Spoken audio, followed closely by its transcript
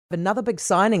Another big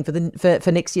signing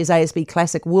for next year's ASB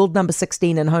Classic. World number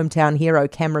 16 and hometown hero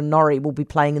Cameron Norrie will be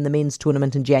playing in the men's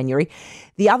tournament in January.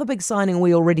 The other big signing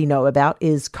we already know about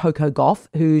is Coco Gauff,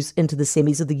 who's into the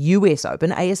semis of the US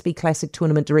Open. ASB Classic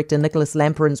tournament director Nicolas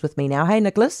Lamperin's with me now. Hey,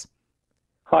 Nicolas.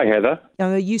 Hi, Heather.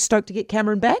 Are you stoked to get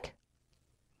Cameron back?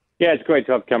 Yeah, it's great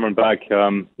to have Cameron back.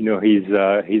 He's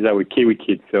our Kiwi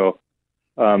kid, so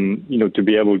to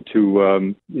be able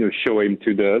to show him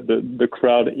to the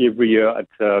crowd every year at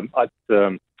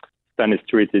Stanley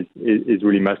Street is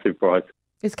really massive for us.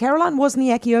 Is Caroline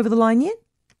Wozniacki over the line yet?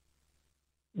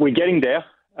 We're getting there.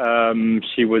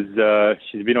 She's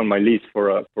been on my list for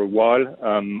a while.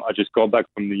 I just got back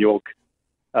from New York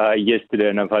yesterday,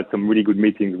 and I've had some really good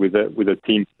meetings with the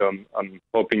team. So I'm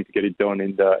hoping to get it done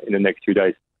in the next few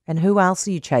days. And who else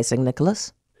are you chasing,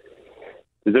 Nicolas?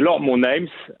 There's a lot more names.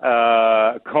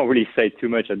 Can't really say too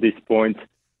much at this point.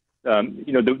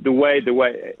 The way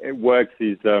it works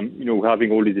is,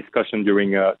 having all the discussion during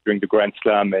the Grand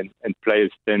Slam, and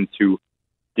players tend to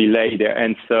delay their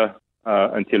answer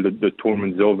until the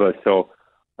tournament's over. So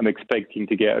I'm expecting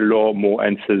to get a lot more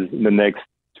answers in the next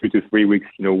 2 to 3 weeks.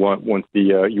 Once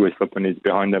the US Open is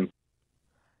behind them.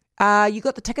 You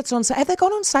got the tickets on sale. Have they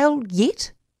gone on sale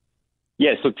yet?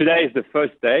 Yeah, so today is the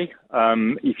first day.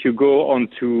 If you go on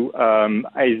to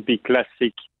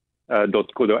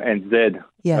asbclassic.co.nz,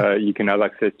 you can have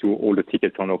access to all the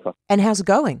tickets on offer. And how's it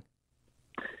going?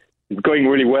 It's going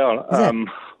really well.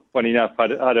 Funny enough, I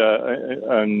had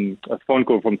a phone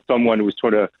call from someone who was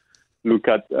trying to look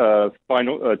at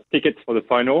final tickets for the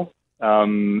final,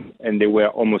 and they were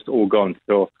almost all gone.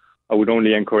 So I would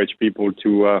only encourage people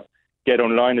to get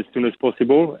online as soon as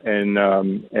possible and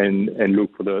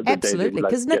look for the absolutely,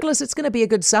 because Nicolas, it's going to be a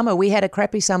good summer. We had a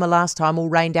crappy summer last time, all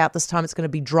rained out. This time it's going to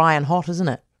be dry and hot, isn't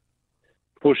it?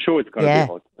 For sure, it's going to be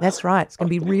hot. That's right. It's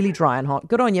going to be really dry and hot.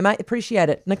 Good on you, mate. Appreciate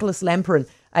it. Nicolas Lamperin,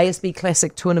 ASB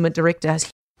Classic Tournament Director.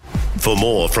 For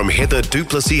more from Heather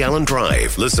Duplessis Allen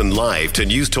Drive, listen live to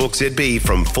News Talk ZB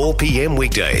from 4 p.m.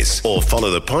 weekdays or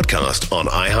follow the podcast on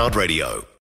iHeartRadio.